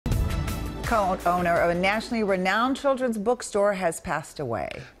co-owner of a nationally renowned children's bookstore, has passed away.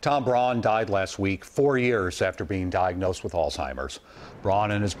 Tom Braun died last week, 4 years after being diagnosed with Alzheimer's.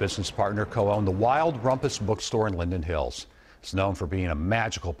 Braun and his business partner co-own the Wild Rumpus Bookstore in Linden Hills. It's known for being a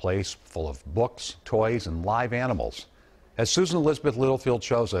magical place full of books, toys, and live animals. As Susan Elizabeth Littlefield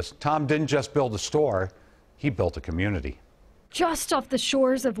shows us, Tom didn't just build a store, he built a community. Just off the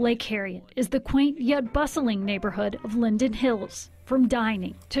shores of Lake Harriet is the quaint yet bustling neighborhood of Linden Hills. From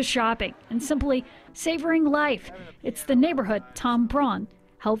dining to shopping and simply savoring life, it's the neighborhood Tom Braun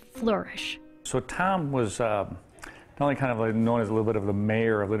helped flourish. So Tom was not only kind of like known as a little bit of the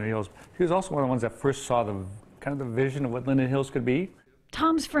mayor of Linden Hills, he was also one of the ones that first saw the kind of the vision of what Linden Hills could be.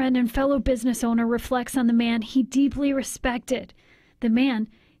 Tom's friend and fellow business owner reflects on the man he deeply respected, the man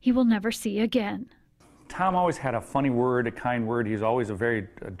he will never see again. Tom always had a funny word, a kind word. He was always a very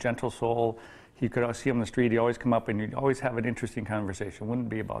gentle soul. You could see him on the street, he'd always come up and you'd always have an interesting conversation. Wouldn't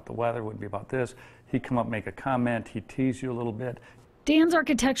be about the weather, wouldn't be about this. He'd come up, make a comment, he'd tease you a little bit. Dan's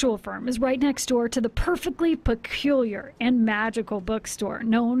architectural firm is right next door to the perfectly peculiar and magical bookstore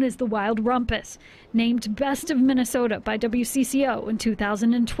known as the Wild Rumpus, named Best of Minnesota by WCCO in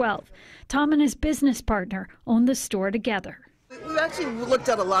 2012. Tom and his business partner own the store together. We actually looked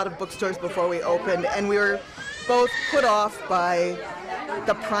at a lot of bookstores before we opened, and we were both put off by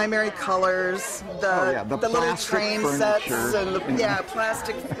the primary colors, the little train sets, and the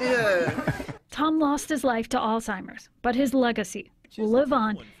plastic. Tom lost his life to Alzheimer's, but his legacy will live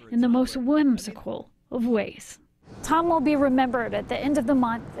on in the most whimsical of ways. Tom will be remembered at the end of the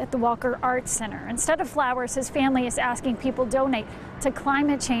month at the Walker Arts Center. Instead of flowers, his family is asking people donate to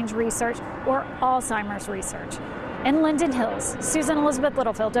climate change research or Alzheimer's research. In Linden Hills, Susan Elizabeth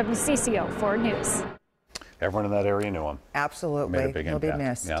Littlefield, WCCO 4 News. Everyone in that area knew him. Absolutely. Made a big He'll impact. be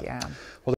missed, yeah. Well,